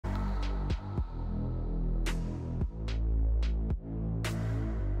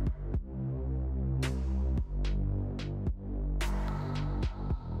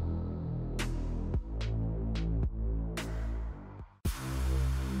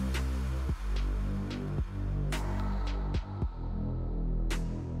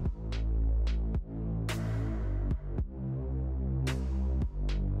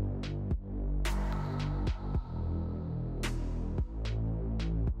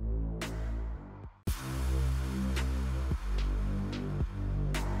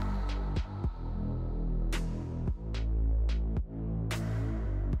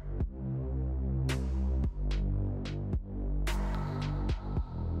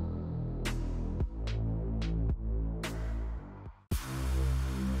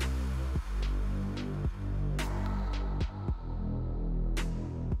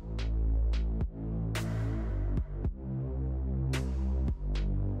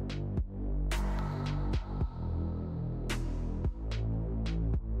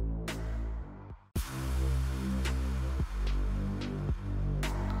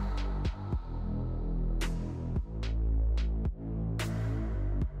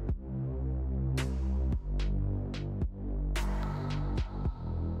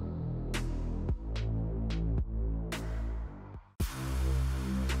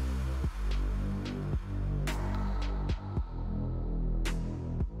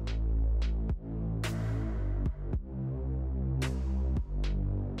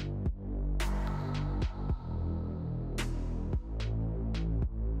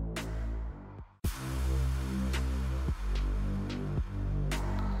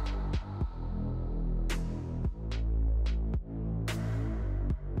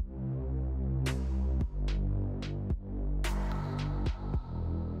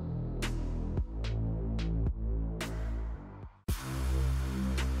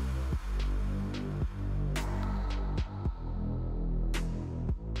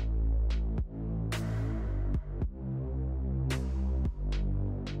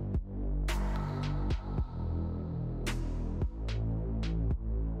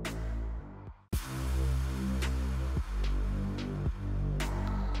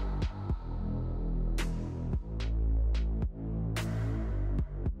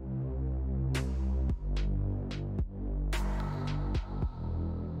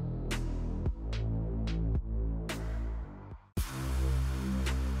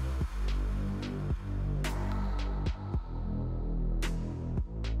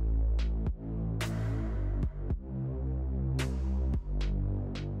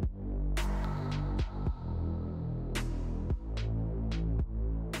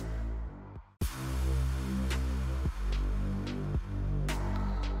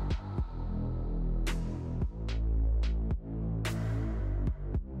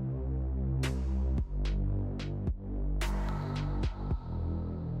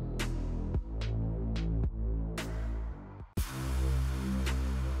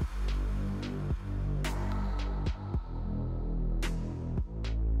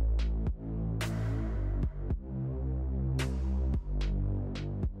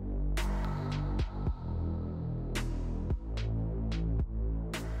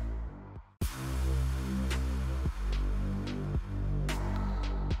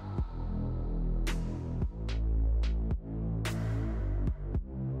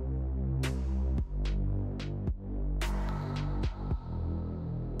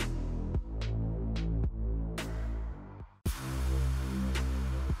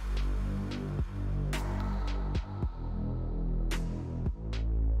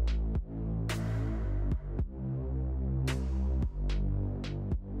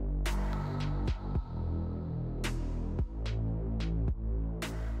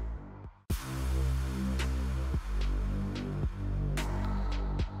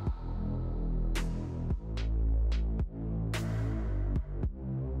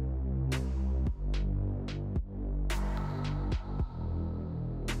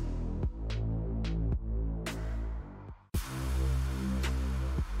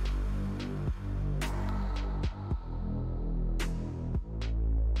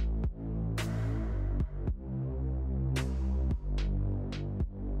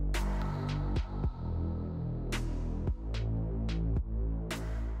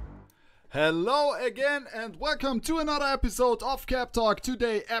Hello again and welcome to another episode of Cap Talk.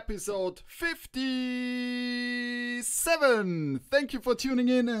 Today episode 57. Thank you for tuning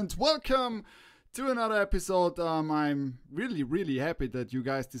in and welcome to another episode. I'm really happy that you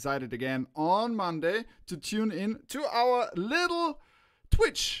guys decided again on Monday to tune in to our little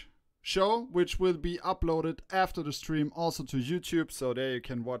Twitch show, which will be uploaded after the stream also to YouTube, so there you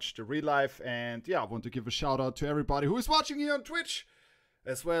can watch the real life. And yeah, I want to give a shout out to everybody who is watching here on Twitch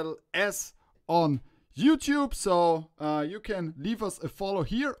as well as on YouTube. So you can leave us a follow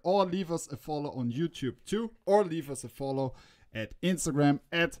here or leave us a follow on YouTube too, or leave us a follow at Instagram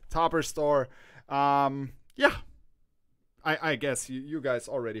at TOPPERZSTORE. Yeah, I guess you guys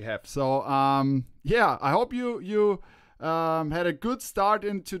already have. So yeah, I hope you had a good start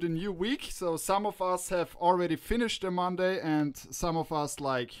into the new week. So some of us have already finished the Monday, and some of us,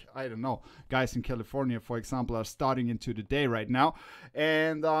 like, I don't know, guys in California, for example, are starting into the day right now.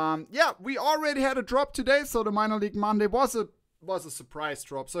 And yeah, we already had a drop today. So the Minor League Monday was a surprise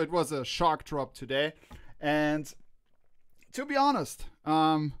drop. So it was a shock drop today. And to be honest,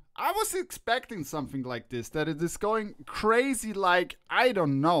 I was expecting something like this, that it is going crazy, like, I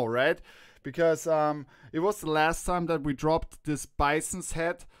don't know, right? Because it was the last time that we dropped this Bison's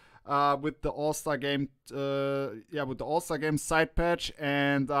head with the All-Star game, with the All-Star game side patch.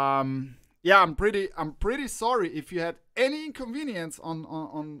 And yeah, I'm pretty sorry if you had any inconvenience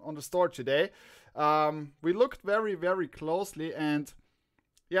on the store today. We looked very closely, and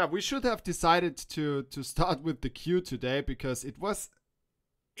yeah, we should have decided to start with the queue today because it was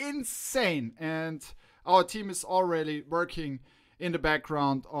insane, and our team is already working in the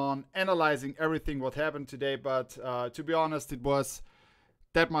background on analyzing everything what happened today. But to be honest, it was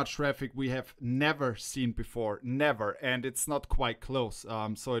that much traffic we have never seen before, never, and it's not quite close.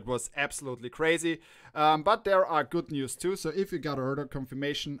 So it was absolutely crazy. But there are good news too. So if you got an order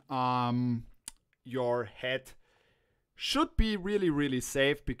confirmation, your head should be really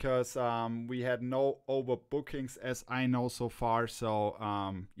safe, because we had no overbookings as I know so far. So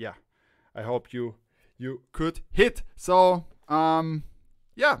yeah, I hope you could hit. So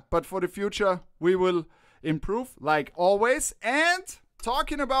yeah, but for the future we will improve like always. And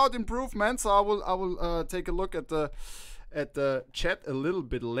talking about improvements, I will take a look at the chat a little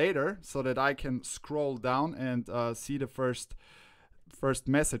bit later, so that I can scroll down and see the first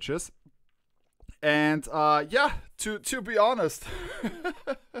messages. And yeah, to be honest,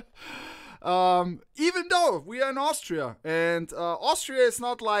 even though we are in Austria, and Austria is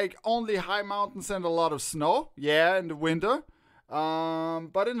not like only high mountains and a lot of snow, yeah, in the winter,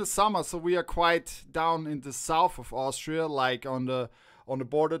 but in the summer, so we are quite down in the south of Austria, like on the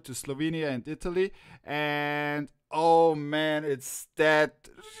border to Slovenia and Italy. And oh man, it's that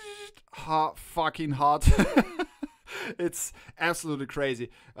fucking hot. It's absolutely crazy.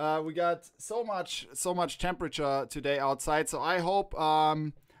 We got so much temperature today outside, so I hope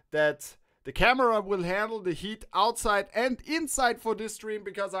that the camera will handle the heat outside and inside for this stream,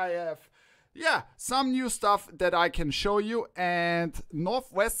 because I have, yeah, some new stuff that I can show you. And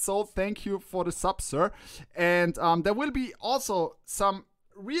Northwest Soul, thank you for the sub, sir. And there will be also some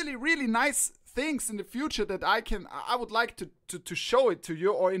really nice things in the future that I would like to show it to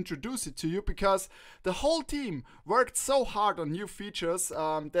you or introduce it to you, because the whole team worked so hard on new features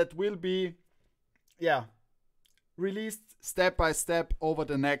that will be, yeah, released step by step over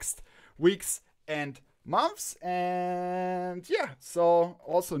the next weeks and months. And yeah, so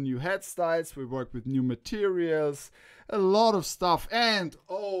also new head styles, we work with new materials, a lot of stuff. And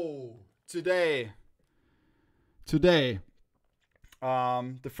oh, today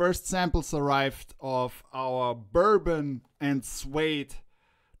the first samples arrived of our bourbon and suede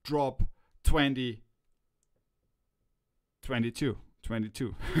drop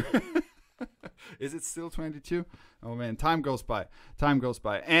 2022. Is it still 22? Oh man, time goes by.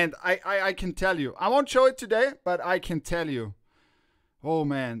 And I can tell you, I won't show it today, but I can tell you, oh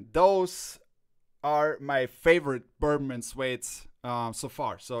man, those are my favorite bourbon and suedes so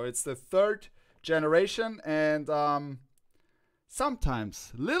far. So it's the third generation, and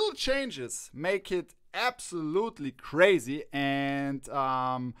sometimes little changes make it absolutely crazy. And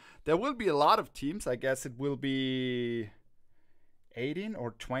there will be a lot of teams. I guess it will be 18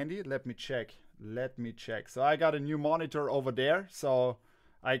 or 20. Let me check. So I got a new monitor over there, so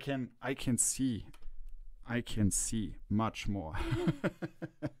I can see much more.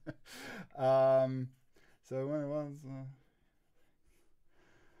 So when it was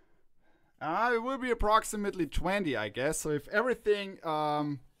it will be approximately 20, I guess. So if everything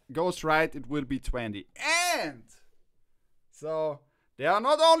goes right, it will be 20. And so there are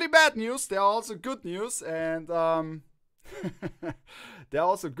not only bad news, there are also good news. And there are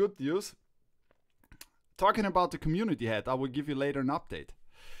also good news. talking about the community hat, I will give you later an update.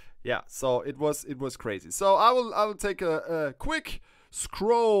 Yeah, so it was crazy. So I will take a quick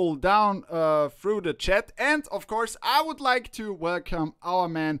scroll down through the chat, and of course I would like to welcome our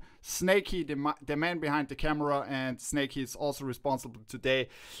man Snakey, the man behind the camera, and Snakey is also responsible today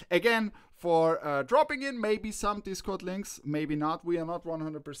again for dropping in maybe some Discord links, maybe not. We are not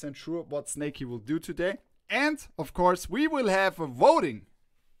 100% sure what Snakey will do today, and of course we will have a voting.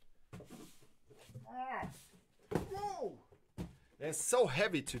 Whoa! They're so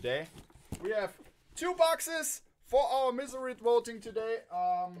heavy today. We have 2 boxes for our misery voting today.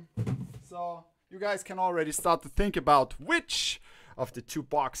 So you guys can already start to think about which of the 2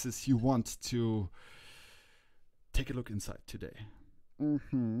 boxes you want to take a look inside today.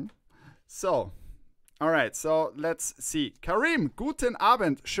 So, alright, so let's see. Karim, guten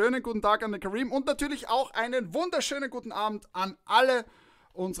Abend. Schönen guten Tag an den Karim und natürlich auch einen wunderschönen guten Abend an alle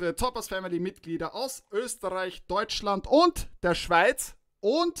unsere Toppers Family Mitglieder aus Österreich, Deutschland und der Schweiz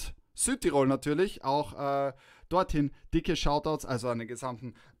und Südtirol natürlich. Auch dorthin dicke Shoutouts, also an den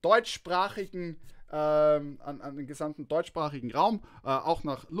gesamten deutschsprachigen an den gesamten deutschsprachigen Raum, auch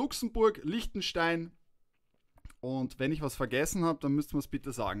nach Luxemburg, Liechtenstein. Und wenn ich was vergessen habe, dann müsst ihr es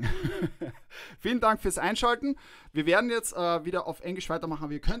bitte sagen. Vielen Dank fürs Einschalten. Wir werden jetzt wieder auf Englisch weitermachen.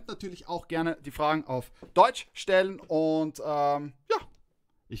 Wir könnten natürlich auch gerne die Fragen auf Deutsch stellen. Und ja,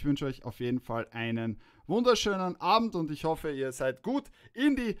 ich wünsche euch auf jeden Fall einen wunderschönen Abend und ich hoffe, ihr seid gut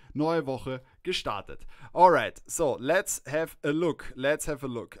in die neue Woche gestartet. Alright, so let's have a look. Let's have a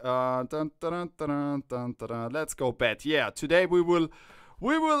look. Let's go bet. Yeah, today we will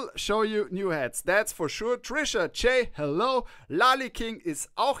show you new hats. That's for sure. Trisha, Jay, hello. Lali King ist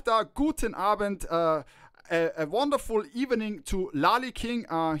auch da. Guten Abend. A wonderful evening to Lali King.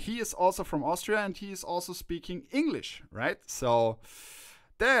 He is also from Austria and he is also speaking English, right? So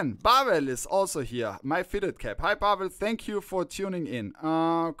then Pavel is also here. My fitted cap. Hi Pavel, thank you for tuning in.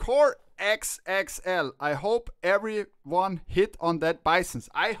 Core XXL. I hope everyone hit on that Bisons.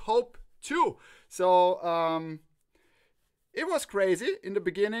 I hope too. So it was crazy in the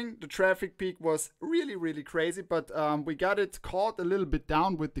beginning. The traffic peak was really crazy, but we got it caught a little bit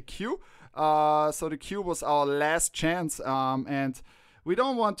down with the queue. So the queue was our last chance, and we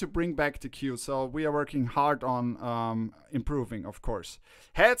don't want to bring back the queue, so we are working hard on improving, of course.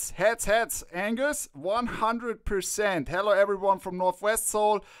 Heads, Angus, 100%. Hello everyone from Northwest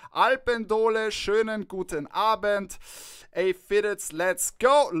Seoul. Alpendole, schönen guten Abend. A Fitteds, let's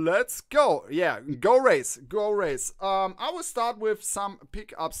go. Yeah, go race. I will start with some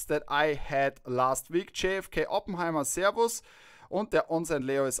pickups that I had last week. JFK Oppenheimer, servus. Und der unserem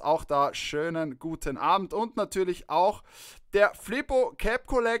Leo ist auch da. Schönen guten Abend. Und natürlich auch der Flippo Cap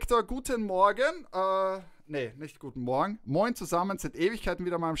Collector. Guten Morgen. Nee, nicht guten Morgen. Moin zusammen. Seit Ewigkeiten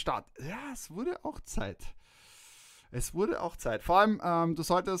wieder mal am Start. Ja, es wurde auch Zeit. Vor allem, du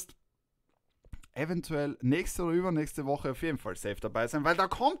solltest eventuell nächste oder übernächste Woche auf jeden Fall safe dabei sein, weil da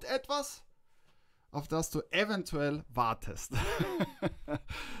kommt etwas, auf das du eventuell wartest.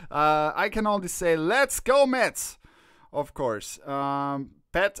 I can only say, let's go, Mets! Of course.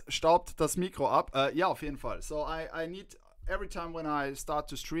 Pat staubt das Mikro ab. Ja, auf jeden Fall. So I need, every time when I start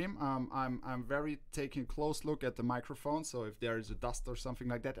to stream, I'm very taking a close look at the microphone. So if there is a dust or something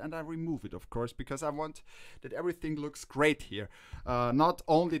like that, and I remove it, of course, because I want that everything looks great here. Not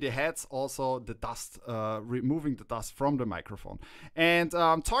only the heads, also the dust, removing the dust from the microphone. And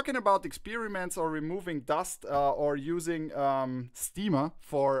talking about experiments or removing dust or using steamer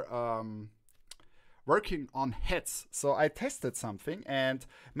for working on heads. So I tested something, and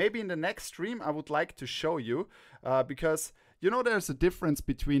maybe in the next stream I would like to show you, because you know there's a difference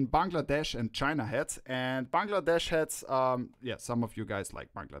between Bangladesh and China heads. And Bangladesh heads, yeah, some of you guys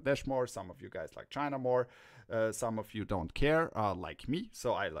like Bangladesh more, some of you guys like China more, some of you don't care, like me,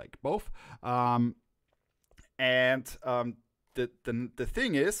 so I like both. The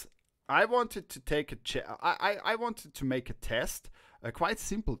thing is, I wanted to take I wanted to make a test, a quite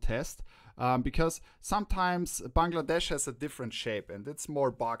simple test, because sometimes Bangladesh has a different shape and it's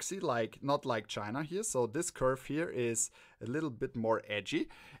more boxy, like not like China here. So this curve here is a little bit more edgy.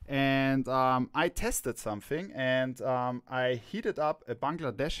 And I tested something, and I heated up a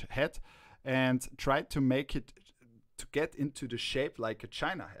Bangladesh head and tried to make it to get into the shape like a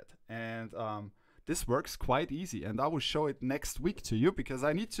China head. And this works quite easy, and I will show it next week to you because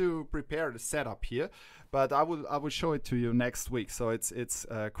I need to prepare the setup here. But I will show it to you next week, so it's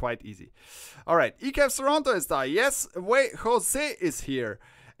quite easy. All right, ECAF Toronto is there. Yes, wait, Jose is here,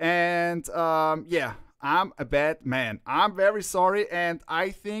 and yeah, I'm a bad man. I'm very sorry, and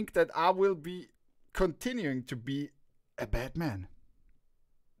I think that I will be continuing to be a bad man.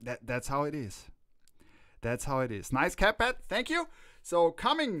 That's how it is. That's how it is. Nice cap, Pat. Thank you. So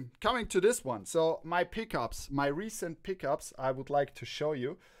coming to this one. So my pickups, my recent pickups, I would like to show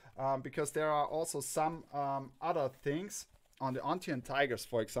you because there are also some other things on the Auntie and Tigers,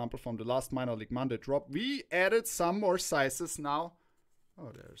 for example, from the last Minor League Monday drop. We added some more sizes now.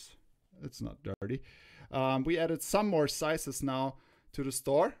 Oh, it's not dirty. We added some more sizes now to the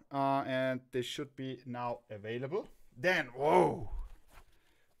store, and they should be now available. Then, whoa,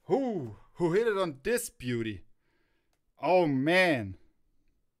 who hit it on this beauty? Oh man,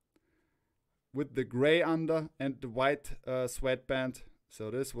 with the gray under and the white sweatband. So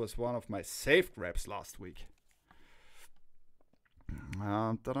this was one of my saved reps last week.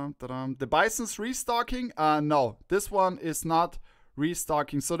 The Bison's restocking? No, this one is not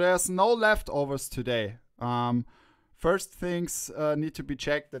restocking. So there's no leftovers today. First things need to be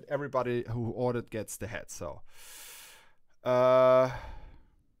checked that everybody who ordered gets the hat. So,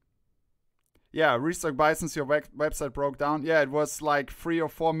 yeah, restock Bison's, your website broke down. Yeah, it was like 3 or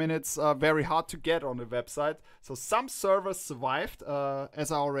 4 minutes, very hard to get on the website. So some servers survived,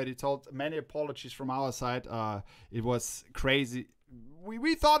 as I already told. Many apologies from our side. It was crazy.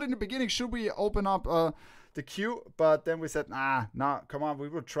 We thought in the beginning, should we open up the queue? But then we said, nah, come on, we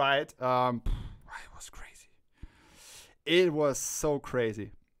will try it. It was crazy. It was so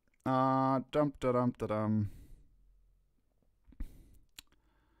crazy. Dun, dun, dun, dun, dun.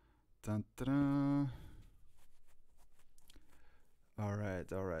 Dun, dun, dun. All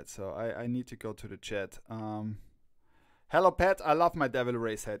right. So I need to go to the chat. Hello, Pat. I love my Devil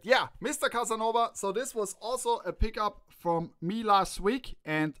Race hat. Yeah, Mr. Casanova. So this was also a pickup from me last week.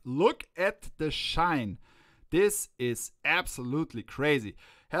 And look at the shine. This is absolutely crazy.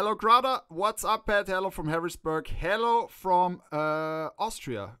 Hello, Grada. What's up, Pat? Hello from Harrisburg. Hello from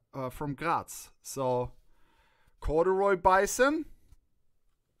Austria, from Graz. So corduroy bison.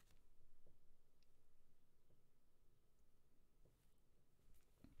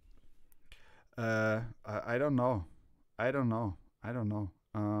 I don't know.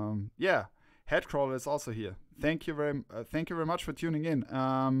 Yeah, Headcrawler is also here. Thank you very much for tuning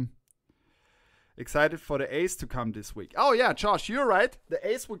in. Excited for the Ace to come this week. Oh yeah, Josh, you're right. The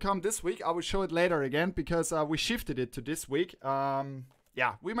Ace will come this week. I will show it later again because we shifted it to this week.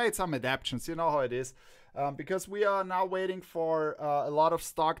 Yeah, we made some adaptations. You know how it is. Because we are now waiting for a lot of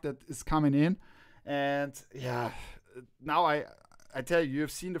stock that is coming in. And yeah, now I tell you,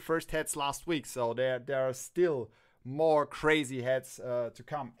 you've seen the first hats last week. So there are still more crazy hats to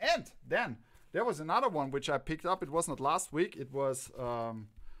come. And then there was another one which I picked up. It was not last week. It was...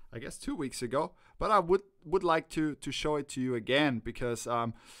 I guess 2 weeks ago, but I would like to show it to you again because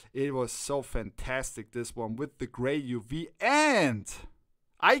it was so fantastic, this one with the gray UV. And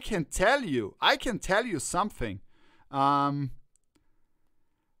I can tell you something. I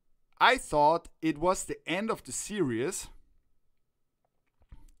thought it was the end of the series,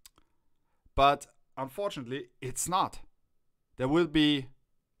 but unfortunately it's not. There will be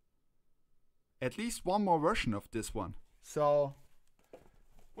at least one more version of this one. So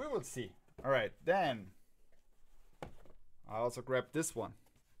we will see. All right, then I also grabbed this one.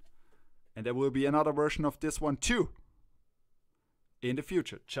 And there will be another version of this one too in the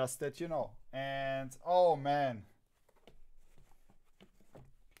future, just that you know. And oh man,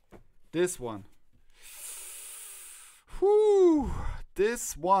 this one. Whew,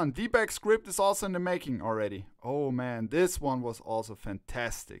 this one. D-Bag script is also in the making already. Oh man, this one was also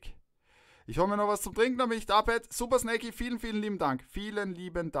fantastic. Ich hole mir noch was zum Trinken, damit ich da bin. Super Snaky, vielen lieben Dank. Vielen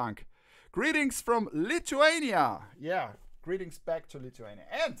lieben Dank. Greetings from Lithuania. Yeah, greetings back to Lithuania.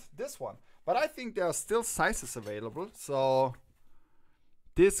 And this one. But I think there are still sizes available. So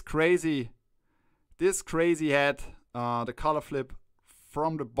this crazy hat, the color flip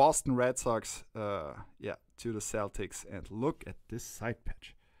from the Boston Red Sox, yeah, to the Celtics. And look at this side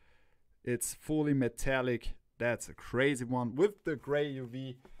patch. It's fully metallic. That's a crazy one with the gray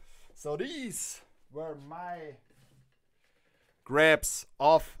UV. So these were my grabs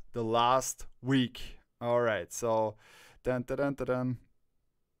of the last week. All right, so dun dun dun dun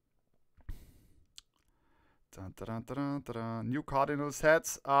dun dun dun dun. New Cardinals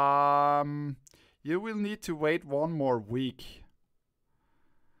hats. You will need to wait one more week.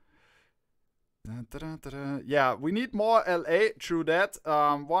 Dun, dun, dun, dun. Yeah, we need more LA. True that.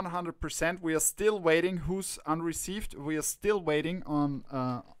 100%. We are still waiting. Who's unreceived? We are still waiting on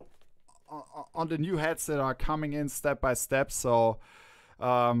the new hats that are coming in step by step. So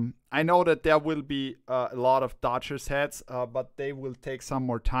I know that there will be a lot of Dodgers hats, but they will take some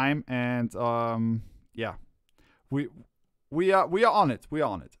more time. And yeah, we are on it. We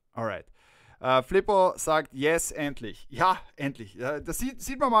are on it. All right. Flippo sagt, yes, endlich. Ja, endlich. Das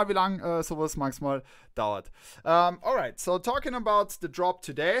sieht man mal, wie lang sowas manchmal dauert. Alright, so talking about the drop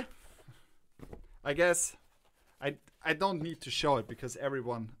today. I guess I don't need to show it because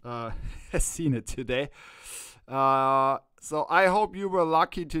everyone has seen it today. So I hope you were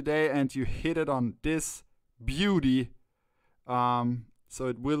lucky today and you hit it on this beauty. So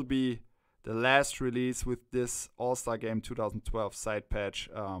it will be the last release with this All-Star Game 2012 side patch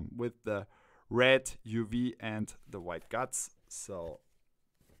with the red UV and the white guts. So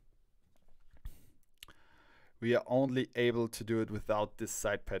we are only able to do it without this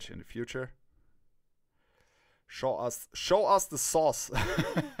side patch in the future. Show us the sauce.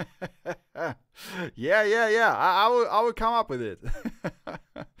 Yeah. I will come up with it.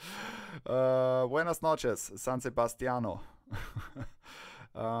 Buenas noches, San Sebastiano.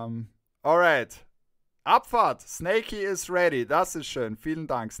 Alright. Abfahrt. Snakey is ready. Das ist schön. Vielen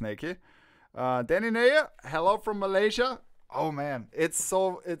Dank, Snakey. Danny Neyer, hello from Malaysia. Oh man, it's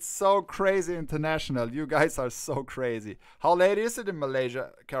so crazy international. You guys are so crazy. How late is it in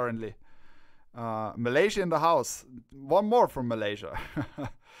Malaysia currently? Malaysia in the house. One more from Malaysia.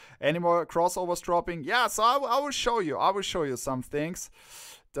 Any more crossovers dropping? Yeah, so I will show you. I will show you some things.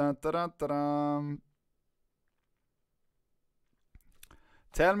 Dun, dun, dun, dun, dun.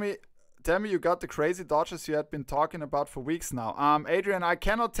 Tell me you got the crazy dodges you had been talking about for weeks now. Adrian, I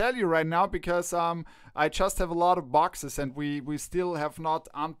cannot tell you right now because I just have a lot of boxes and we still have not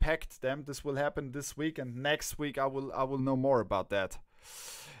unpacked them. This will happen this week, and next week I will know more about that.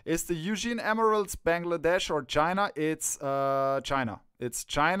 Is the Eugene Emeralds Bangladesh or China? It's China. It's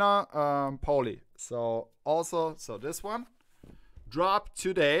China poly. So this one dropped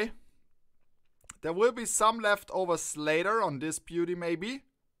today. There will be some leftovers later on this beauty maybe.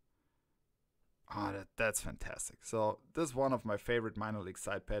 Oh, that's fantastic. So this is one of my favorite minor league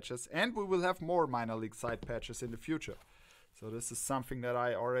side patches, and we will have more minor league side patches in the future. So this is something that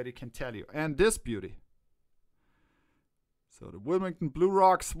I already can tell you. And this beauty. So the Wilmington Blue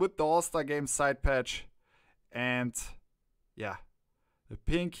Rocks with the All-Star Game side patch. And yeah, the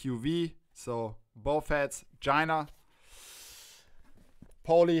pink UV. So both heads, China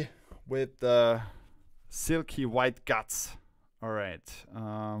poly with the silky white guts. All right.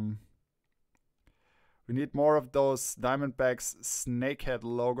 We need more of those Diamondbacks snakehead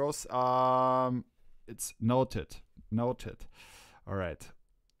logos. It's noted. All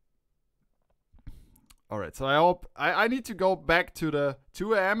right. So I hope I need to go back to the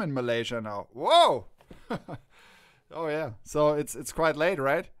 2 a.m. in Malaysia now. Whoa! Oh yeah. So it's quite late,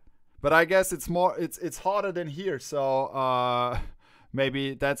 right? But I guess it's it's hotter than here. So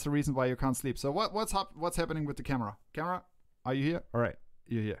maybe that's the reason why you can't sleep. So what's happening with the camera? Camera, are you here? All right,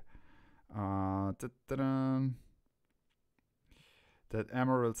 you're here. That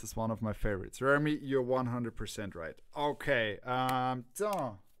Emeralds is one of my favorites. Remy, you're 100% right. Okay,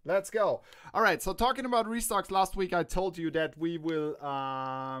 so let's go. All right, so talking about restocks, last week I told you that we will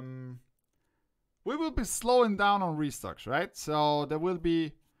be slowing down on restocks, right? So there will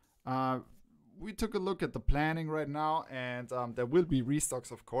be, we took a look at the planning right now, and there will be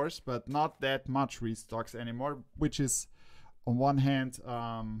restocks, of course, but not that much restocks anymore, which is, on one hand,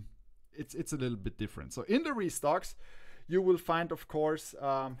 it's a little bit different. So in the restocks, you will find, of course,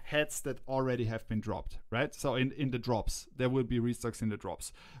 heads that already have been dropped, right? So in the drops, there will be restocks in the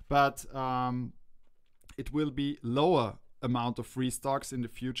drops, but it will be lower amount of restocks in the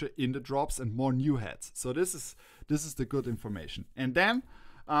future in the drops and more new heads. So this is the good information. And then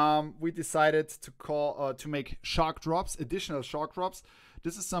we decided to make shark drops, additional shark drops.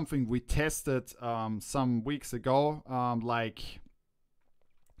 This is something we tested some weeks ago. Like,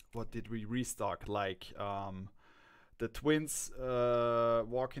 what did we restock? Like the Twins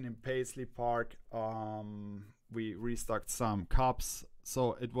walking in Paisley Park. We restocked some cups.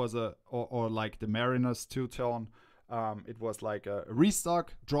 So it was or like the Mariners two-tone. It was like a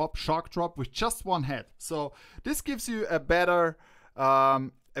restock drop, shark drop with just one head. So this gives you a better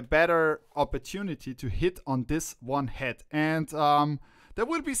opportunity to hit on this one head. And there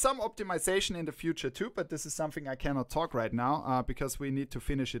will be some optimization in the future too, but this is something I cannot talk right now because we need to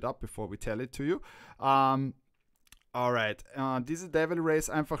finish it up before we tell it to you. Alright, diese Devil Rays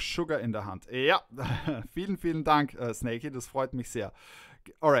einfach Sugar in der Hand. Ja, vielen Dank, Snakey, das freut mich sehr.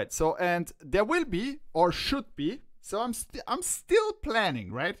 Alright, so, and there will be, or should be, so I'm still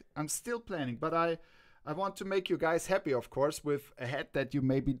planning, right? I'm still planning, but I want to make you guys happy, of course, with a head that you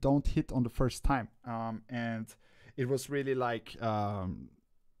maybe don't hit on the first time. And it was really like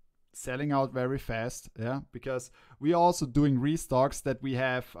selling out very fast, yeah, because we are also doing restocks that we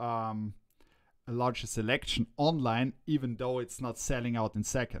have a larger selection online, even though it's not selling out in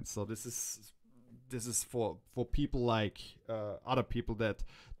seconds. So this is for people like other people that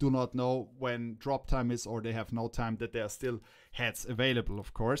do not know when drop time is, or they have no time, that there are still hats available,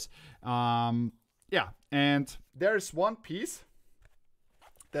 of course. Yeah, and there's one piece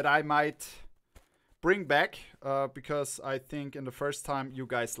that I might bring back because I think in the first time you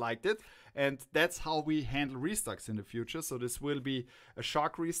guys liked it, and that's how we handle restocks in the future. So this will be a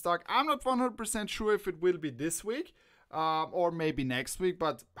shock restock. I'm not 100% sure if it will be this week or maybe next week,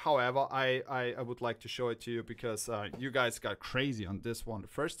 but however, I would like to show it to you because you guys got crazy on this one the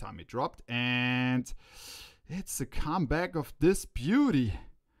first time it dropped, and it's a comeback of this beauty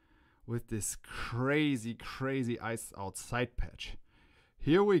with this crazy iced out side patch.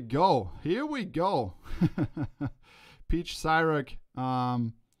 Here we go. Here we go. Peach Cyrock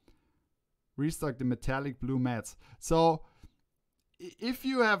restock the metallic blue mats. So if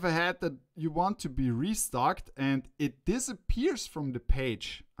you have a hat that you want to be restocked and it disappears from the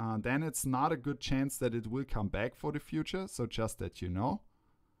page, then it's not a good chance that it will come back for the future. So just that you know.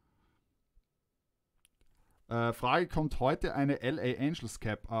 Frage, kommt heute eine LA Angels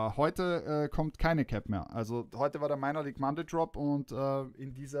Cap? Heute kommt keine Cap mehr. Also heute war der Minor League Monday Drop und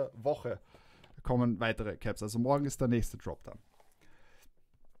in dieser Woche kommen weitere Caps. Also morgen ist der nächste Drop dann.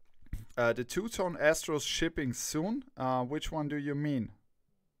 The two-tone Astros shipping soon. Which one do you mean?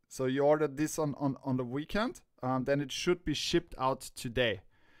 So you ordered this on the weekend? Then it should be shipped out today.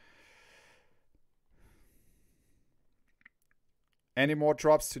 Any more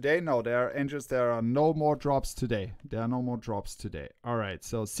drops today? No, there are no more drops today. There are no more drops today. All right,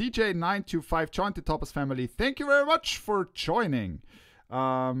 so CJ925 joined the Toppers family. Thank you very much for joining.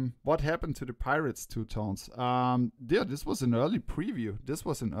 What happened to the Pirates two-tones? Yeah, this was an early preview.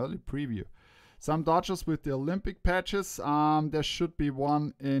 Some Dodgers with the Olympic patches. There should be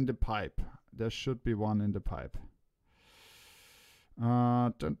one in the pipe.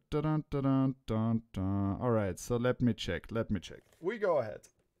 All right, so let me check. We go ahead.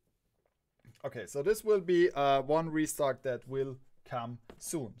 Okay, so this will be one restock that will come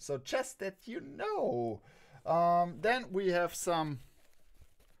soon. So just that you know. Then we have some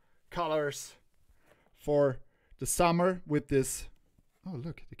colors for the summer with this. Oh,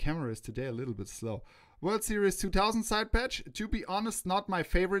 look, the camera is today a little bit slow. World Series 2000 side patch. To be honest, not my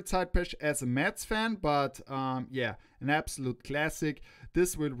favorite side patch as a Mets fan, but yeah, an absolute classic.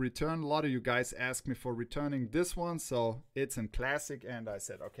 This will return. A lot of you guys asked me for returning this one, so it's a classic, and I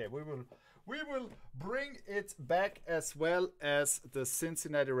said, okay, we will bring it back, as well as the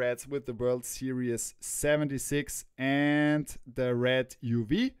Cincinnati Reds with the World Series 76 and the red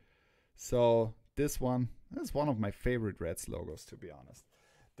UV. So this is one of my favorite Reds logos, to be honest.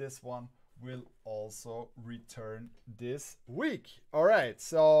 This one will also return this week. All right,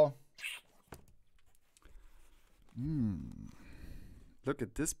 so look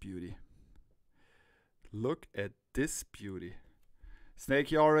at this beauty.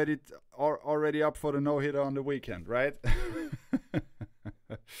 Snake, you already up for the no-hitter on the weekend, right?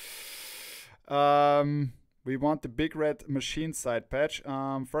 We want the big red machine side patch.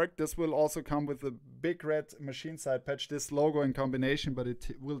 Ferg, this will also come with the big red machine side patch, this logo in combination, but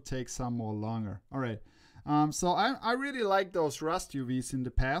it will take some more longer. All right. So I really like those rust UVs in the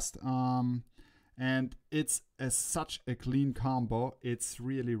past. And it's such a clean combo. It's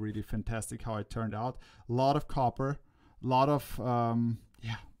really fantastic how it turned out. A lot of copper, a lot of,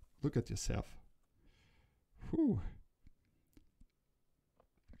 yeah, look at yourself. Whew.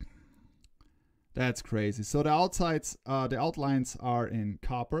 That's crazy. So the outlines are in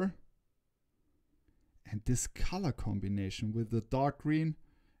copper. And this color combination with the dark green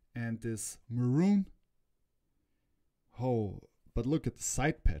and this maroon. Oh, but look at the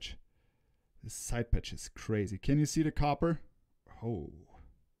side patch. This side patch is crazy. Can you see the copper? Oh,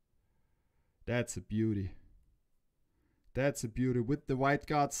 that's a beauty. That's a beauty with the White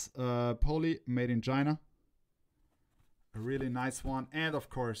Gods poly made in China. A really nice one. And of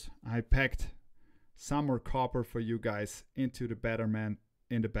course, I packed some more copper for you guys into the Betterman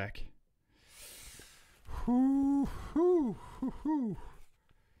in the back. Oh,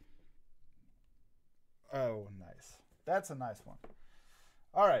 nice. That's a nice one.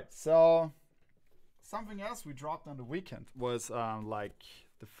 All right, so something else we dropped on the weekend was like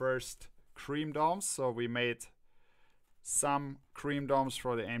the first cream domes. So we made some cream domes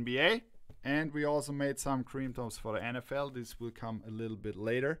for the NBA, and we also made some cream domes for the NFL. This will come a little bit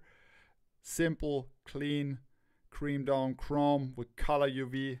later. Simple, clean cream dome chrome with color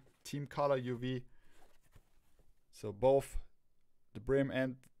UV, team color UV. So both the brim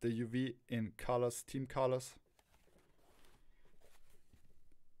and the UV in colors, team colors.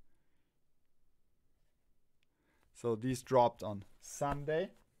 So these dropped on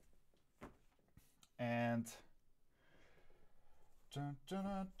Sunday. And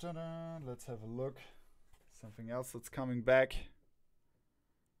let's have a look. Something else that's coming back.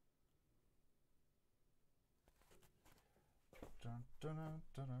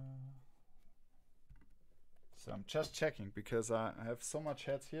 So I'm just checking because I have so much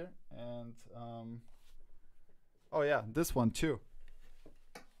hats here, and oh yeah, this one too.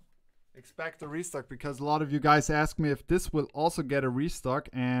 Expect a restock because a lot of you guys ask me if this will also get a restock,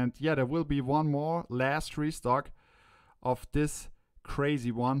 and yeah, there will be one more last restock of this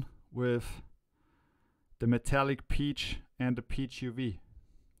crazy one with the metallic peach and the peach UV.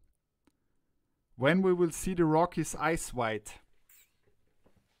 When we will see the Rockies ice white?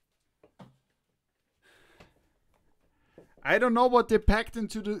 I don't know what they packed in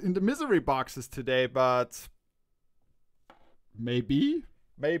the misery boxes today, but maybe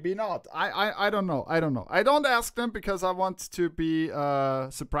not. I don't know. I don't ask them because I want to be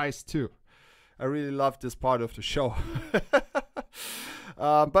surprised too. I really love this part of the show.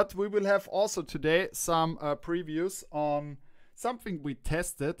 But we will have also today some previews on something we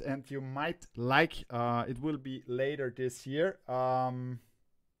tested and you might like. It will be later this year. I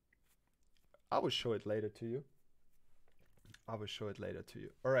will show it later to you.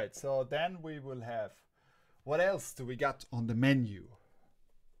 All right, so then we will have, what else do we got on the menu?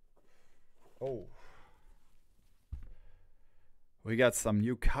 Oh, we got some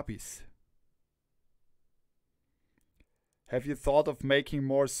new copies. Have you thought of making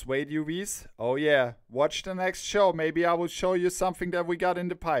more suede UVs? Oh yeah, watch the next show. Maybe I will show you something that we got in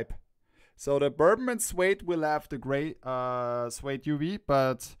the pipe. So the bourbon and suede will have the gray suede UV,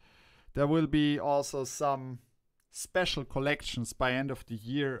 but there will be also some special collections by end of the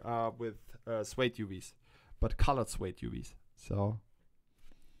year with suede UVs, but colored suede UVs. So,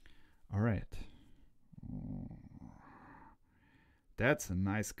 all right. That's a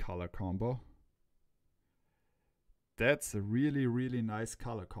nice color combo. That's a really, really nice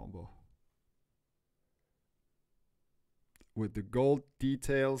color combo. With the gold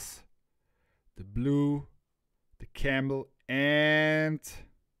details, the blue, the camel, and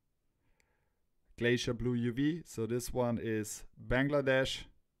glacier blue UV. So this one is Bangladesh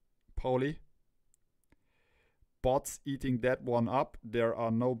poly. Bots eating that one up. There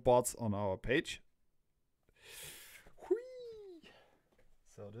are no bots on our page. Whee!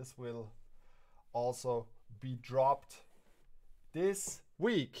 So this will also be dropped this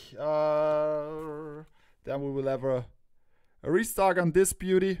week. Then we will have a restock on this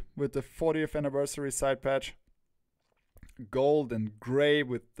beauty with the 40th anniversary side patch. Gold and gray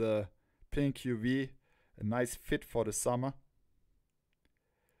with the pink UV. A nice fit for the summer.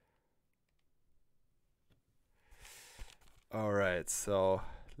 All right, so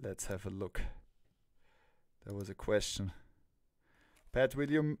let's have a look. There was a question. Pat, will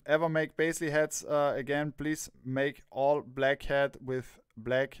you ever make Paisley hats again? Please make all black hat with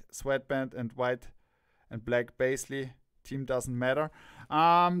black sweatband and white and black Paisley. Team doesn't matter.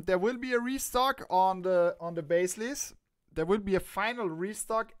 There will be a restock on the Paisleys. There will be a final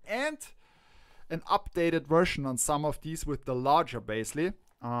restock and an updated version on some of these with the larger Paisley.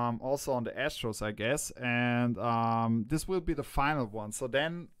 Also on the Astros, I guess. And this will be the final one. So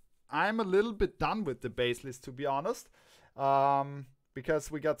then I'm a little bit done with the Paisleys, to be honest.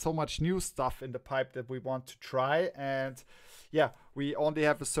 Because we got so much new stuff in the pipe that we want to try. And yeah, we only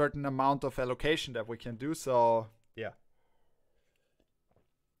have a certain amount of allocation that we can do. So yeah,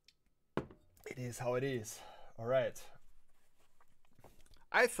 it is how it is. All right.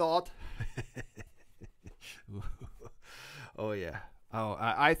 I thought, oh yeah. Oh,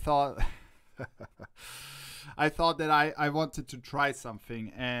 I thought, I thought that I wanted to try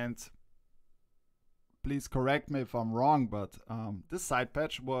something, and please correct me if I'm wrong, but this side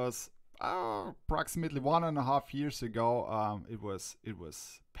patch was approximately 1.5 years ago. It was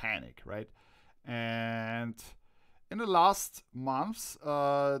panic, right? And in the last months,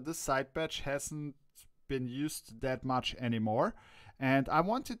 this side patch hasn't been used that much anymore. And I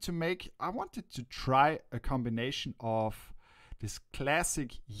wanted to try a combination of this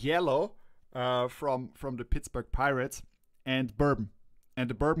classic yellow from the Pittsburgh Pirates and bourbon, and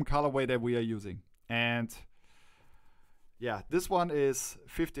the bourbon colorway that we are using. And yeah, this one is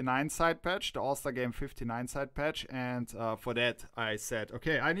 59 side patch, the All-Star Game 59 side patch. And for that, I said,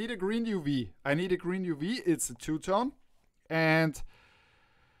 okay, I need a green UV. It's a two-tone. And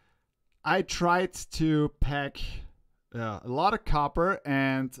I tried to pack a lot of copper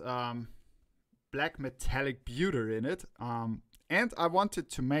and black metallic pewter in it. And I wanted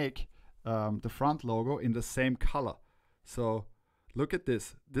to make the front logo in the same color. So Look at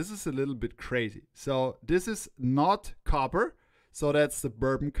this. This is a little bit crazy. So this is not copper. So that's the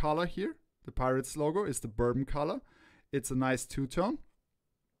bourbon color here. The Pirates logo is the bourbon color. It's a nice two-tone.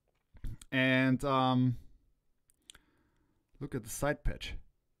 And look at the side patch.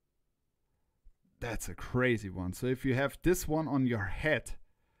 That's a crazy one. So if you have this one on your head,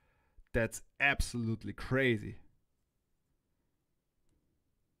 that's absolutely crazy.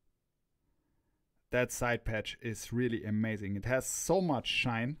 That side patch is really amazing. It has so much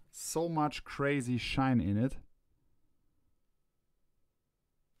shine, so much crazy shine in it.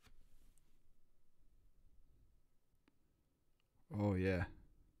 Oh yeah.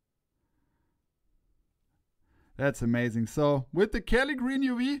 That's amazing. So with the Kelly Green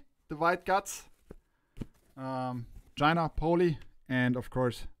UV, the white guts, China, poly, and of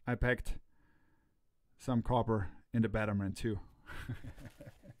course I packed some copper in the Betterment too.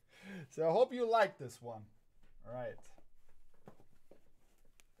 So I hope you like this one. All right.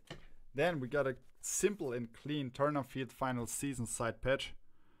 Then we got a simple and clean Turn on Field final season side patch.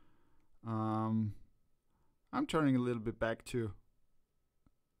 I'm turning a little bit back to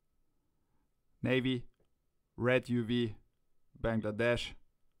navy, red UV, Bangladesh,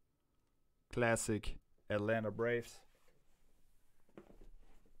 classic Atlanta Braves.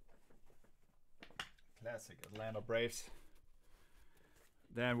 Classic Atlanta Braves.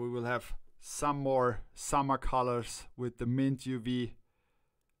 Then we will have some more summer colors with the mint UV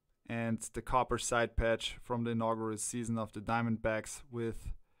and the copper side patch from the inaugural season of the Diamondbacks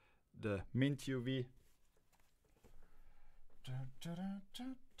with the mint UV.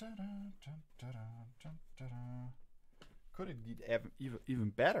 Could it get even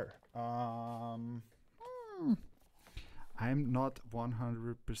better? I'm not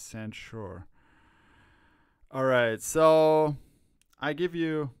 100% sure. All right, so I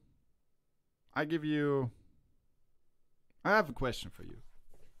have a question for you.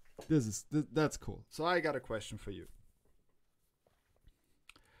 That's cool. So I got a question for you.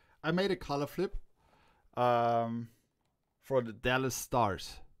 I made a color flip for the Dallas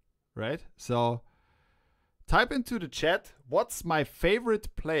Stars, right? So type into the chat, what's my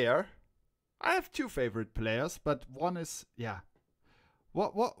favorite player? I have two favorite players, but one is, yeah.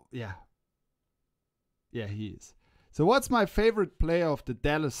 Yeah, he is. So what's my favorite player of the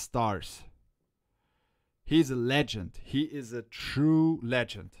Dallas Stars? He's a legend. He is a true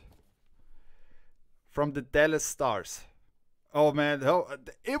legend. From the Dallas Stars. Oh man,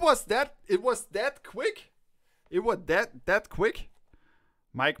 it was that quick. It was that quick.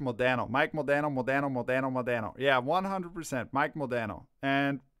 Mike Modano. Yeah, 100% Mike Modano.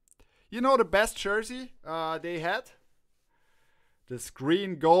 And you know the best jersey they had? This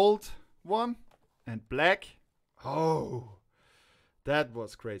green gold one and black. Oh, that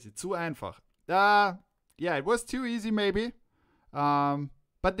was crazy. Zu einfach. Yeah, it was too easy maybe.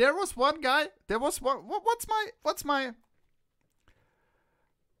 But there was one guy. There was one.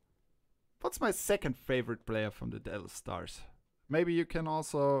 What's my second favorite player from the Dallas Stars? Maybe you can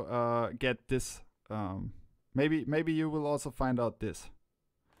also get this. Maybe you will also find out this.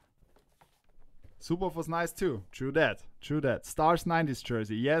 Super was nice too. True that. Stars 90s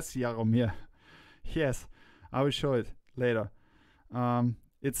jersey. Yes, Jaromir. Yes, I will show it later.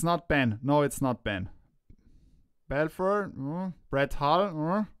 It's not Ben. No, it's not Ben. Belfort. Brett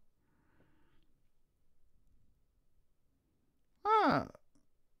Hull.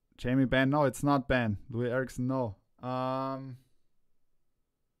 Jamie Benn. No, it's not Ben. Louis Eriksson. No.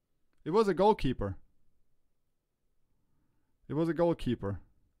 It was a goalkeeper.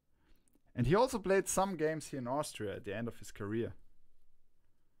 And he also played some games here in Austria at the end of his career.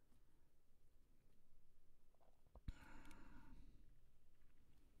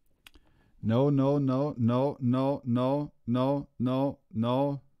 No, not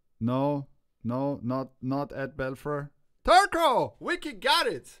at Belfort. Turco! Wiki got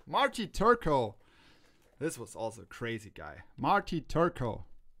it! Marty Turco. This was also a crazy guy. Marty Turco.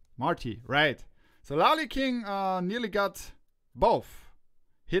 Marty, right. So Lally King nearly got both.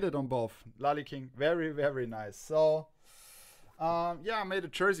 Hit it on both. Lally King, very, very nice. So, yeah, I made a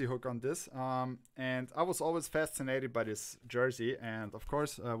jersey hook on this. And I was always fascinated by this jersey. And, of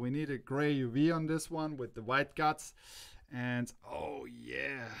course, we need a gray UV on this one with the white guts. And, oh,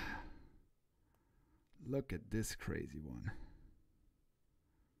 yeah. Look at this crazy one.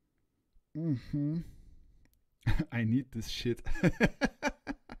 I need this shit.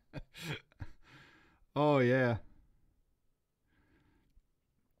 Oh, yeah.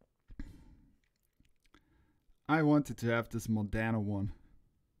 I wanted to have this Modano one.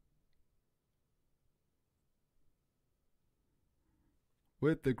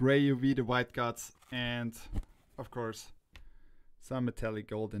 With the gray UV, the white guts, and, of course, some metallic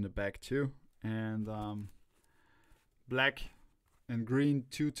gold in the back too, and black and green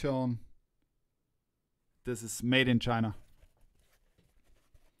two-tone. This is made in China.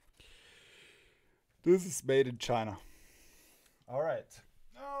 This is made in China. All right.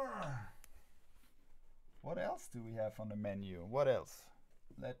 What else do we have on the menu? What else?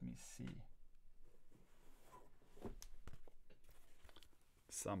 Let me see.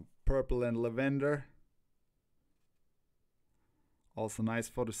 Some purple and lavender. Also nice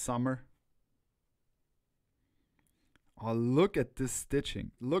for the summer. Oh, look at this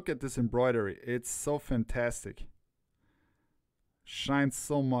stitching. Look at this embroidery. It's so fantastic. Shines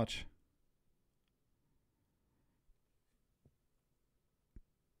so much.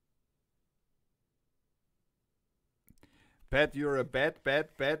 Bet you're a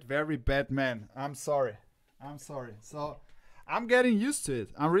very bad man. I'm sorry. So I'm getting used to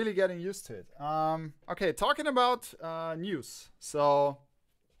it. I'm really getting used to it. Okay, talking about news. So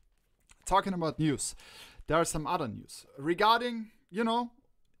talking about news. There are some other news regarding, now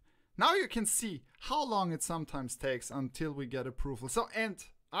you can see how long it sometimes takes until we get approval. So, and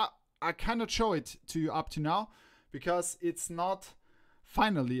I cannot show it to you up to now because it's not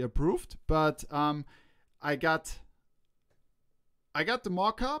finally approved, but I got the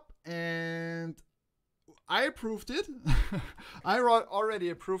mock-up and I approved it. I already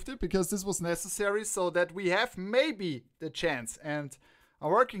approved it because this was necessary so that we have maybe the chance, and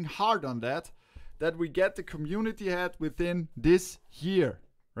I'm working hard on that we get the community head within this year,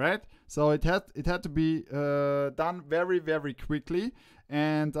 right? So it had to be done very, very quickly.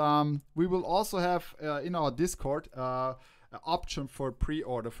 And we will also have in our Discord an option for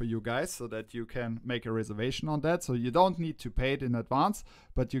pre-order for you guys so that you can make a reservation on that. So you don't need to pay it in advance,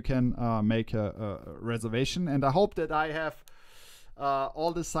 but you can make a reservation. And I hope that I have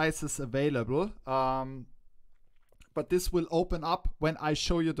all the sizes available. But this will open up when I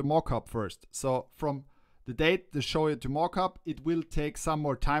show you the mock-up first. So from the date to show you the mock-up, it will take some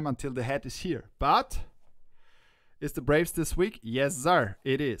more time until the head is here. But is the Braves this week? Yes, sir,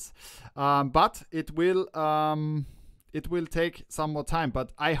 it is. But it will take some more time.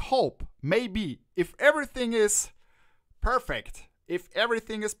 But I hope, maybe, if everything is perfect,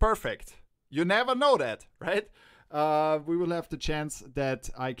 you never know that, right? We will have the chance that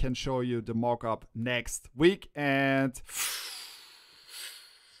I can show you the mock-up next week, and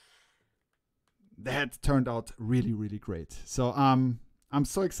that turned out really, really great. So I'm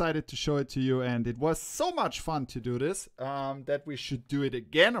so excited to show it to you, and it was so much fun to do this that we should do it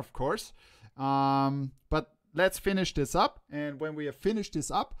again, of course. But let's finish this up, and when we have finished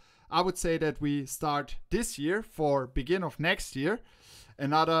this up, I would say that we start this year for beginning of next year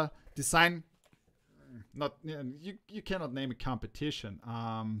another design. Not you cannot name a competition.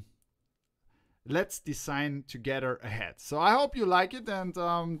 Let's design together ahead. So I hope you like it,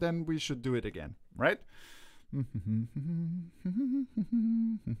 and then we should do it again, right?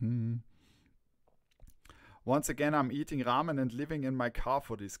 Once again, I'm eating ramen and living in my car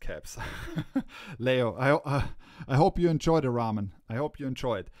for these caps. Leo, I hope you enjoy the ramen. I hope you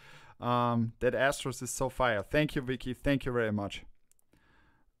enjoy it. That Astros is so fire. Thank you, Vicky. Thank you very much.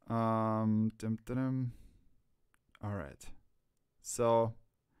 All right, so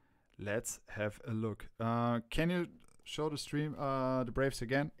let's have a look. Can you show the stream, the Braves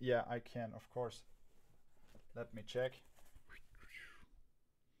again? Yeah, I can, of course. Let me check.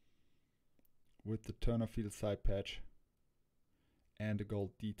 With the Turner Field side patch and the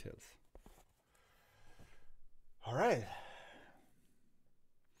gold details. All right.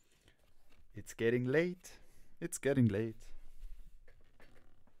 It's getting late. It's getting late.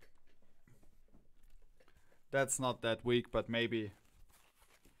 That's not that weak, but maybe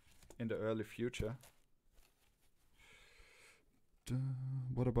in the early future.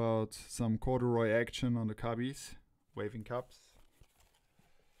 What about some corduroy action on the cubbies? Waving cups.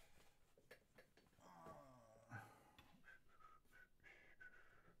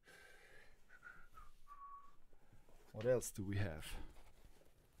 What else do we have?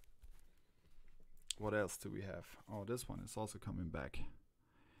 What else do we have? Oh, this one is also coming back.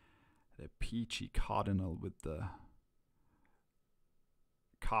 The peachy cardinal with the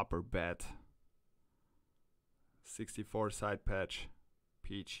copper bat. 64 side patch.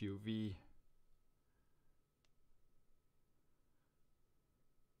 Peach UV.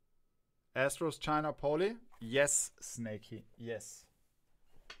 Astros China Poly. Yes, Snakey. Yes.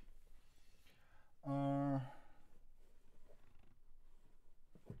 Ooh.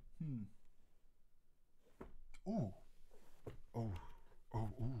 Oh. Oh.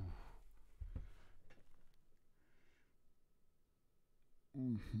 Ooh.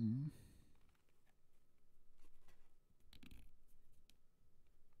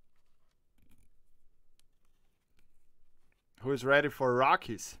 Who is ready for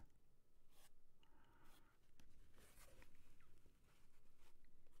Rockies?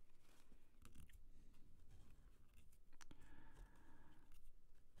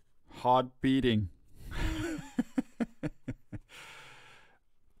 Heart beating.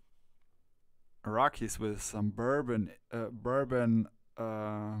 Rockies with some bourbon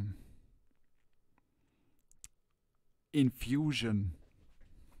infusion.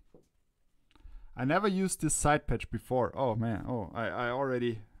 I never used this side patch before. Oh man, I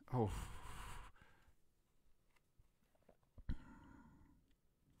already,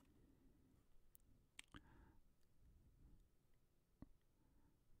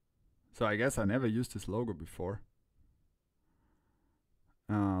 So I guess I never used this logo before.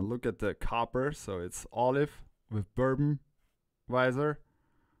 Look at the copper, so it's olive with bourbon visor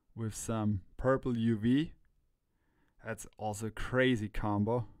with some purple UV. That's also a crazy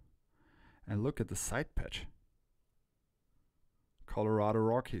combo. And look at the side patch. Colorado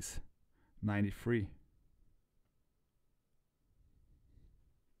Rockies, 93.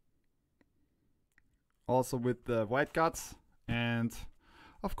 Also with the white guts, and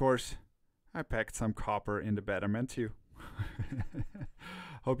of course I packed some copper in the betterment too.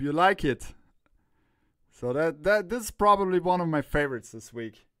 Hope you like it. So this is probably one of my favorites this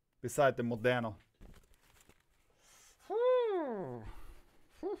week, beside the Moderno.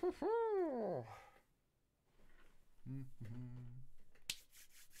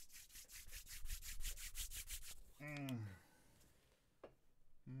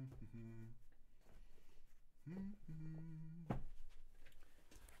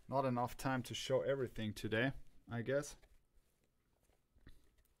 Not enough time to show everything today, I guess.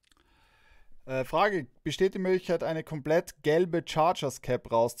 Frage, besteht die Möglichkeit, eine komplett gelbe Chargers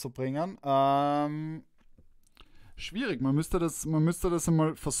Cap rauszubringen? Schwierig, man müsste das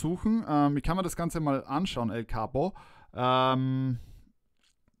mal versuchen. Ich kann mir das Ganze mal anschauen, El Capo. Aber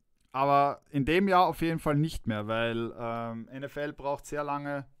in dem Jahr auf jeden Fall nicht mehr, weil NFL braucht sehr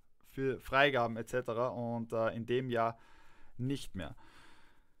lange für Freigaben etc. Und in dem Jahr nicht mehr.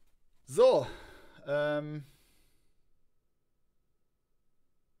 So,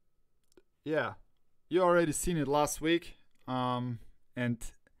 yeah, you already seen it last week, and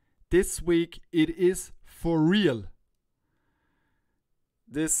this week it is for real.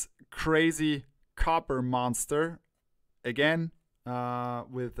 This crazy copper monster, again,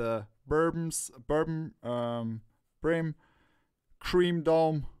 with a bourbon brim, cream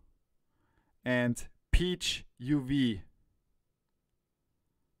dome, and peach UV.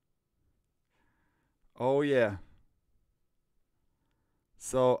 Oh yeah.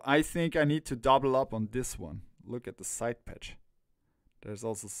 So I think I need to double up on this one. Look at the side patch. There's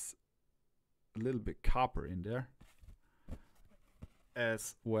also a little bit copper in there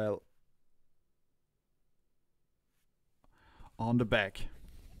as well on the back.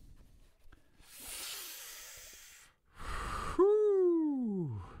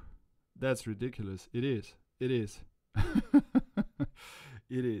 Whew. That's ridiculous. It is. It is.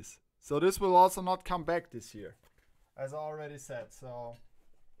 It is. So this will also not come back this year, as I already said. So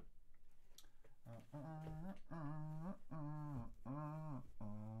all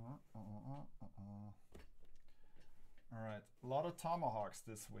right, a lot of tomahawks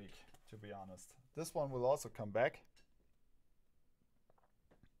this week, to be honest. This one will also come back.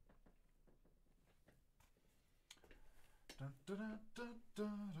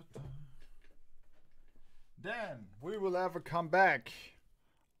 Then we will have a comeback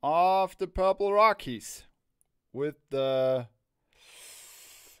of the Purple Rockies with the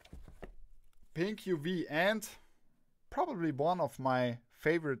pink UV and probably one of my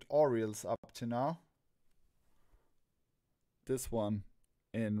favorite Orioles up to now. This one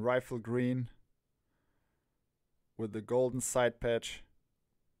in rifle green with the golden side patch,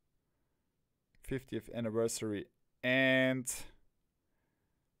 50th anniversary, and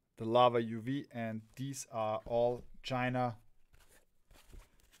the lava UV, and these are all China.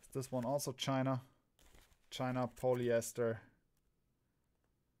 Is this one also China? China polyester.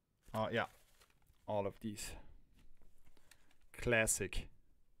 Oh yeah, all of these. Classic.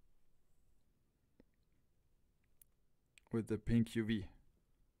 With the pink UV.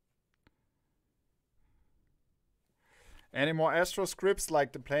 Any more Astro scripts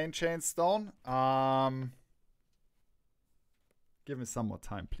like the plain chain stone? Give me some more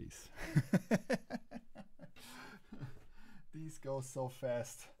time, please. These go so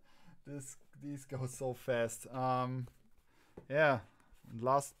fast. These go so fast. Yeah.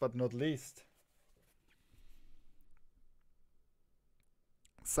 Last but not least,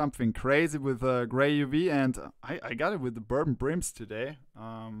 something crazy with gray UV, and I got it with the bourbon brims today.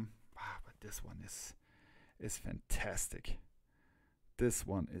 But this one is fantastic. this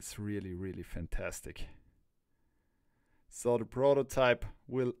one is really, really fantastic. So the prototype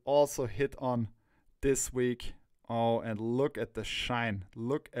will also hit on this week. Oh, and look at the shine.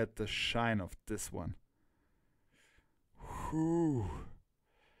 Look at the shine of this one. Whew.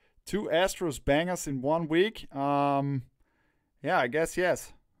 2 Astros bangers in 1 week. Yeah, I guess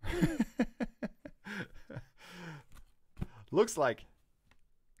yes. Looks like.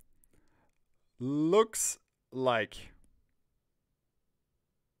 Looks like.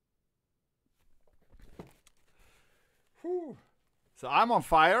 Whew. So I'm on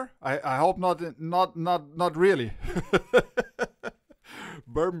fire. I hope not really.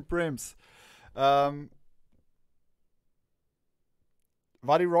 Bourbon Prims.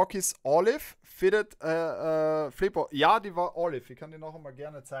 War die Rockies Olive? Fitted Flipper. Ja, die war Olive. Ich kann die noch einmal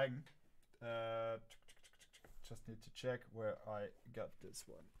gerne zeigen. Just need to check where I got this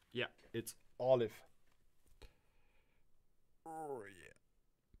one. Yeah, it's Olive. Oh yeah.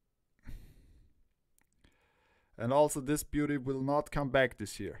 And also this beauty will not come back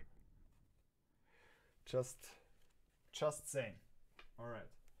this year. Just saying. All right.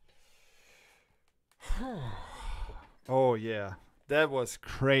 Oh yeah. That was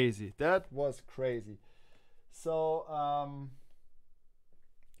crazy. That was crazy. So,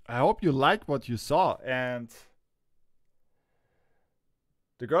 I hope you liked what you saw. And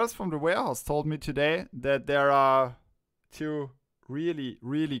the girls from the warehouse told me today that there are 2 really,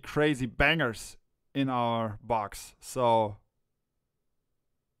 really crazy bangers in our box. So,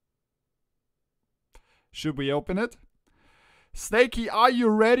 should we open it? Snakey, are you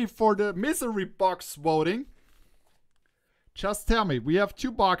ready for the misery box voting? Just tell me, we have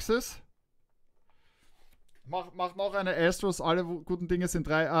 2 boxes. Mach noch eine Astros, alle guten Dinge sind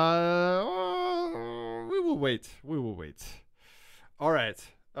 3. We will wait. We will wait. All right.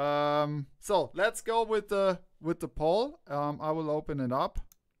 So let's go with the poll. I will open it up.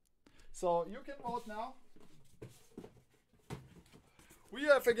 So you can vote now. We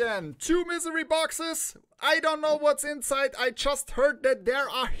have again 2 misery boxes. I don't know what's inside. I just heard that there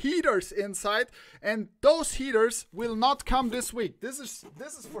are heaters inside, and those heaters will not come this week. This is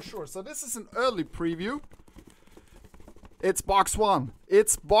for sure. So this is an early preview. It's box 1.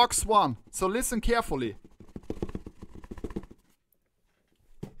 It's box 1. So listen carefully.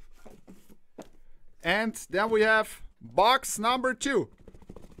 And then we have box number 2.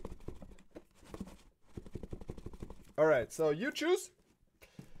 All right. So you choose.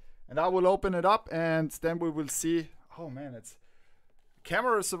 And I will open it up, and then we will see. Oh man, it's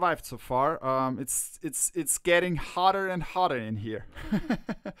camera survived so far. It's getting hotter and hotter in here.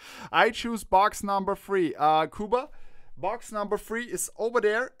 I choose box number 3. Kuba, box number 3 is over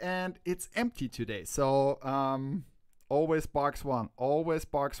there, and it's empty today. So always box 1. Always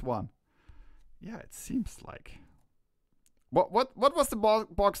box 1. Yeah, it seems like. What was the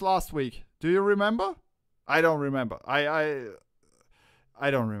box last week? Do you remember? I don't remember. I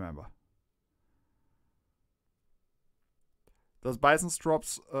don't remember. Does Bison's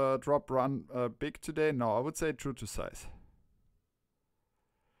drop run big today? No, I would say true to size.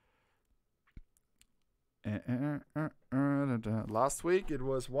 Last week it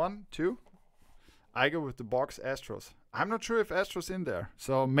was 1, 2. I go with the box Astros. I'm not sure if Astros in there,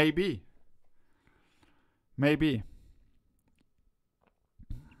 so maybe. Maybe.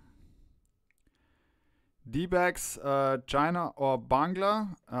 D-bags, China or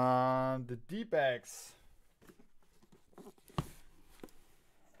Bangla. The D-bags.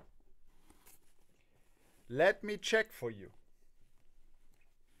 Let me check for you.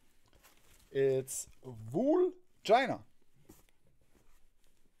 It's wool, China.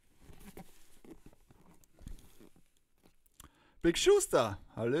 Big Schuster,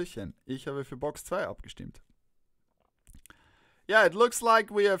 Hallöchen. Ich habe für Box 2 abgestimmt. Yeah, it looks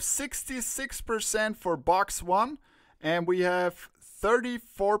like we have 66% for box 1, and we have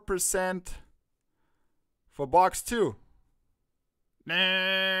 34% for box 2.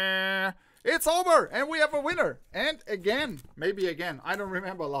 Nah, it's over, and we have a winner. And again, maybe again, I don't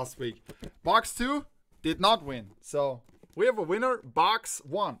remember last week. Box 2 did not win, so we have a winner, box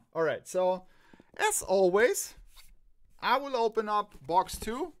 1. All right, so as always, I will open up box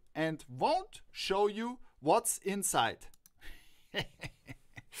 2 and won't show you what's inside.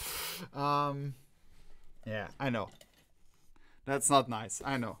 Yeah, I know. That's not nice.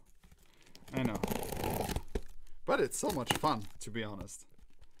 I know. But it's so much fun, to be honest.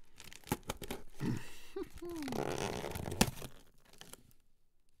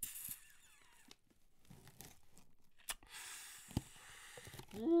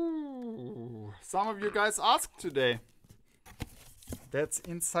 Ooh, some of you guys asked today. That's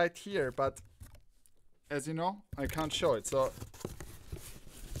inside here, but as you know, I can't show it. So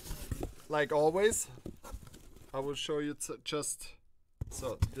like always. I will show you just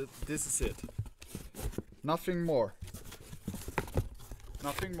so this is it. Nothing more.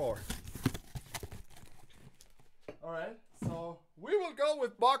 Nothing more. All right, so we will go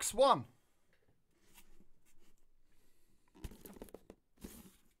with box 1.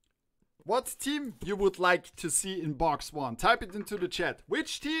 What team you would like to see in box 1? Type it into the chat.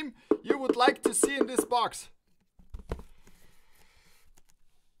 Which team you would like to see in this box?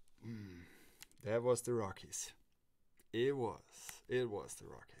 That was the Rockies. It was the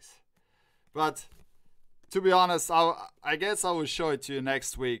Rockies. But to be honest, I guess I will show it to you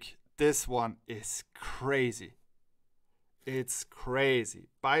next week. This one is crazy. It's crazy.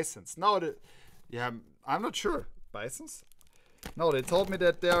 Bisons. No, yeah, I'm not sure. Bisons? No, they told me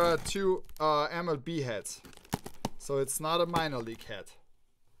that there are 2 MLB hats. So it's not a minor league hat.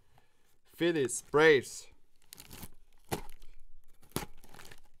 Phillies, Braves.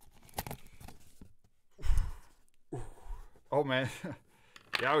 Oh man.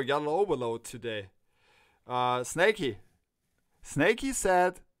 Yeah, we got an overload today. Snakey. Snakey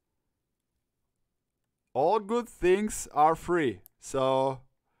said all good things are free. So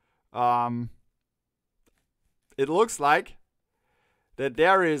it looks like that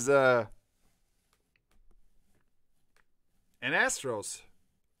there is an Astros.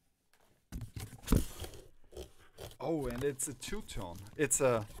 Oh, and it's a two-tone. It's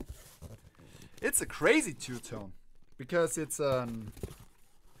a crazy two-tone because it's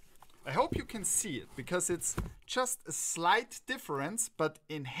I hope you can see it because it's just a slight difference, but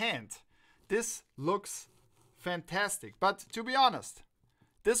in hand this looks fantastic. But to be honest,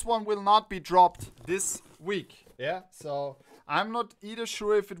 this one will not be dropped this week. Yeah, so I'm not either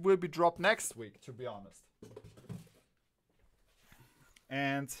sure if it will be dropped next week, to be honest.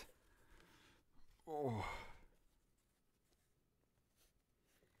 And oh,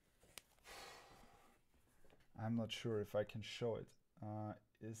 I'm not sure if I can show it.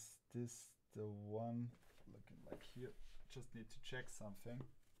 Is this the one looking like here? Just need to check something.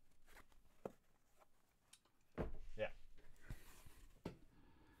 Yeah.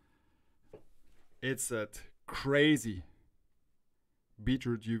 It's that crazy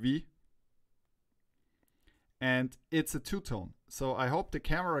beetroot UV. And it's a two-tone. So I hope the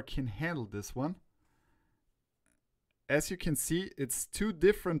camera can handle this one. As you can see, it's 2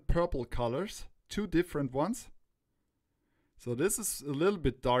 different purple colors. 2 different ones. So this is a little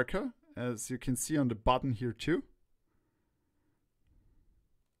bit darker, as you can see on the button here too.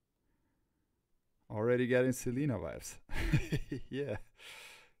 Already getting Selena vibes. Yeah.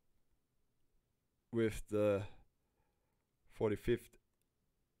 With the 45th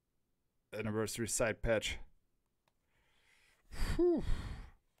anniversary side patch. Whew.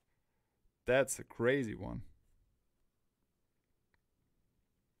 That's a crazy one.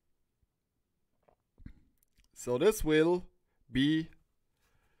 So this will be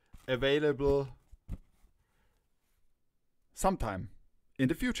available sometime in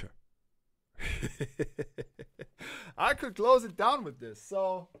the future. I could close it down with this.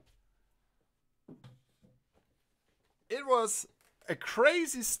 So it was a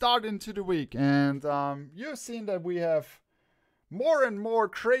crazy start into the week, and you've seen that we have more and more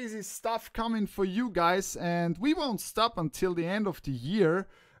crazy stuff coming for you guys, and we won't stop until the end of the year,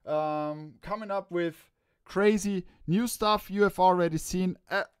 coming up with crazy new stuff. You have already seen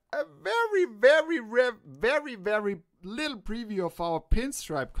a very little preview of our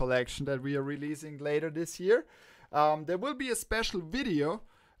pinstripe collection that we are releasing later this year. There will be a special video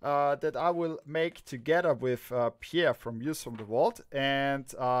that I will make together with Pierre from Views from the Vault,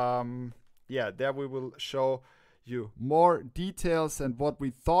 and yeah, there we will show you more details and what we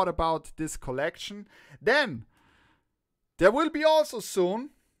thought about this collection. Then there will be also soon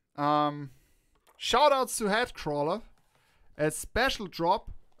shoutouts to Headcrawler, a special drop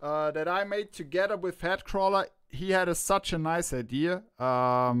that I made together with Headcrawler. He had such a nice idea.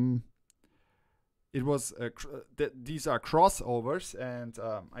 It was these are crossovers, and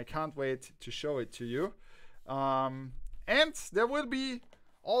I can't wait to show it to you. And there will be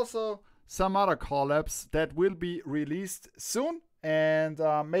also some other collabs that will be released soon. And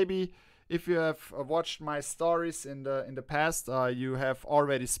maybe if you have watched my stories in the past, you have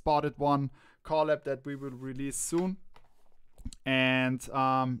already spotted one collab that we will release soon. And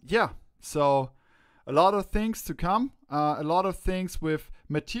yeah, so a lot of things to come, a lot of things with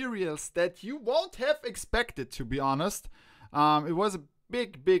materials that you won't have expected, to be honest. It was a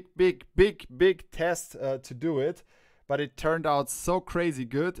big test to do it, but it turned out so crazy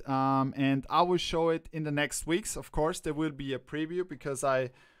good. And I will show it in the next weeks. Of course, there will be a preview because I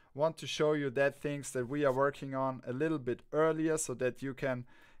want to show you that things that we are working on a little bit earlier so that you can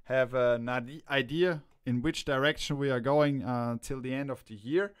have an idea in which direction we are going till the end of the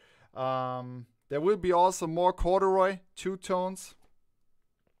year. There will be also more corduroy, 2 tones.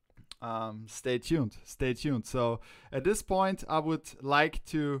 Stay tuned. So at this point, I would like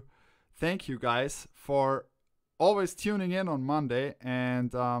to thank you guys for always tuning in on Monday.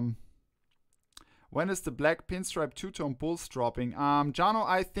 And when is the black pinstripe 2-tone pulse dropping? Jano,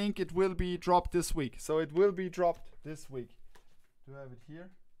 I think it will be dropped this week. So it will be dropped this week. Do I have it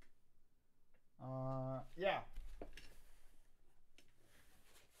here? Yeah.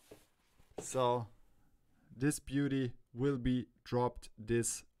 So this beauty will be dropped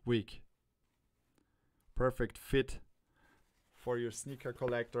this week. Perfect fit for your sneaker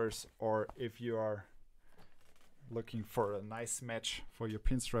collectors, or if you are looking for a nice match for your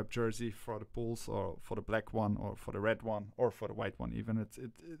pinstripe jersey for the Bulls, or for the black one, or for the red one, or for the white one even.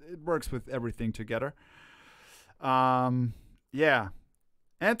 It works with everything together. Yeah.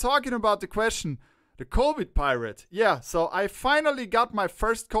 And talking about the question, the COVID pirate. Yeah, so I finally got my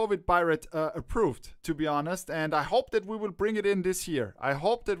first COVID pirate approved, to be honest. And I hope that we will bring it in this year.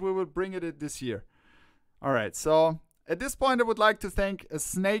 All right, so at this point, I would like to thank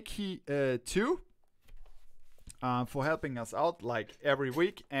Snakey2 for helping us out like every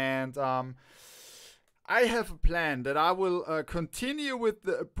week. And I have a plan that I will continue with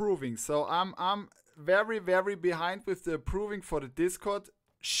the approving. So I'm very, very behind with the approving for the Discord.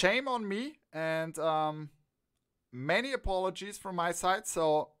 Shame on me, and many apologies from my side,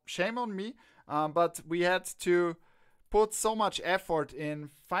 so shame on me, but we had to put so much effort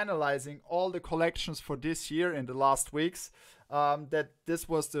in finalizing all the collections for this year in the last weeks, that this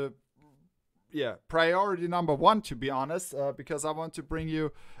was the priority number 1, to be honest, because I want to bring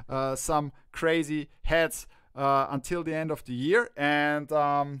you some crazy hats until the end of the year. And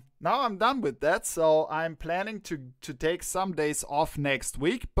now I'm done with that, so I'm planning to take some days off next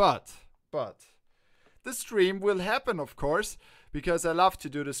week, but the stream will happen, of course, because I love to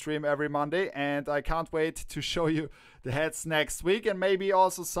do the stream every Monday, and I can't wait to show you the hats next week, and maybe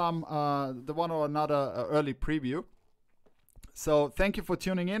also some the one or another early preview. So thank you for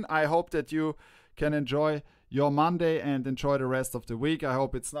tuning in. I hope that you can enjoy your Monday and enjoy the rest of the week. I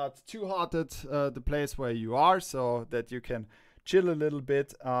hope it's not too hot at the place where you are, so that you can chill a little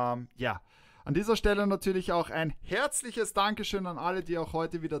bit. Ja, an dieser Stelle natürlich auch ein herzliches Dankeschön an alle, die auch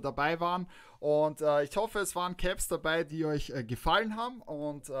heute wieder dabei waren. Und ich hoffe, es waren Caps dabei, die euch gefallen haben.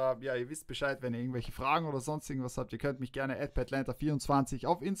 Und ja, ihr wisst Bescheid, wenn ihr irgendwelche Fragen oder sonst irgendwas habt. Ihr könnt mich gerne @petlanta24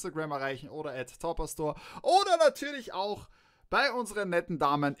 auf Instagram erreichen oder @TOPPERZSTORE. Oder natürlich auch bei unseren netten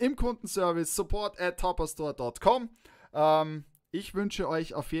Damen im Kundenservice support@topperstore.com. Ich wünsche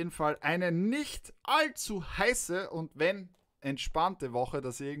euch auf jeden Fall eine nicht allzu heiße und wenn entspannte Woche,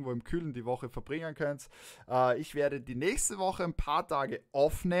 dass ihr irgendwo im Kühlen die Woche verbringen könnt. Ich werde die nächste Woche ein paar Tage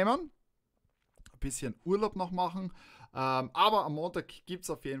aufnehmen, ein bisschen Urlaub noch machen, aber am Montag gibt es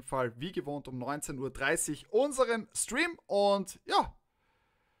auf jeden Fall wie gewohnt um 19:30 Uhr unseren Stream. Und ja,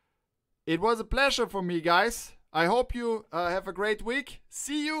 it was a pleasure for me, guys. I hope you have a great week.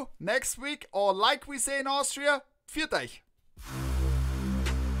 See you next week, or like we say in Austria, pfiat euch.